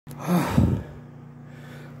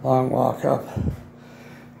Long walk up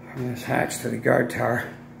from this hatch to the guard tower.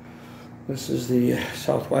 This is the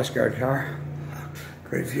southwest guard tower.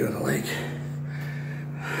 Great view of the lake.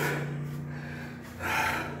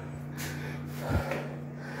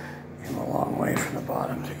 Came a long way from the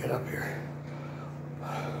bottom to get up here.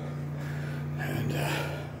 And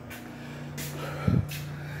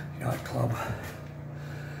yacht club.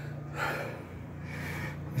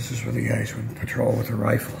 This is where the guys would patrol with the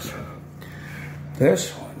rifles.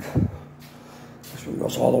 This one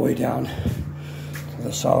goes all the way down to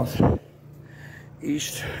the southeast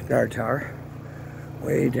guard tower,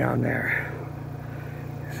 way down there.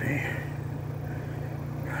 See?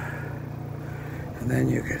 And then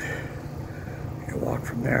you could walk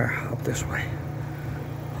from there up this way,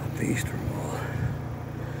 up the eastern wall.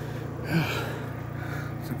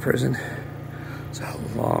 It's a prison. It's a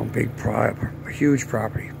long, big, huge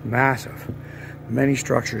property, massive, many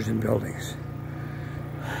structures and buildings.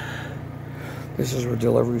 This is where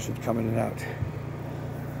deliveries would come in and out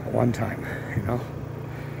at one time, you know.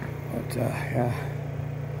 But yeah,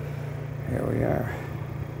 here we are.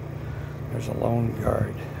 There's a lone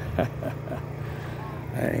guard.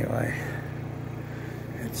 Anyway,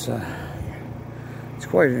 it's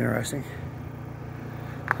quite interesting.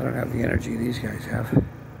 I don't have the energy these guys have.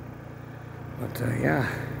 But yeah,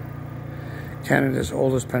 Canada's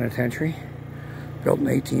oldest penitentiary, built in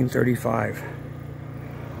 1835.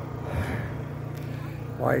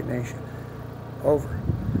 Wyatt Nation. Over.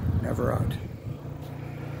 Never out.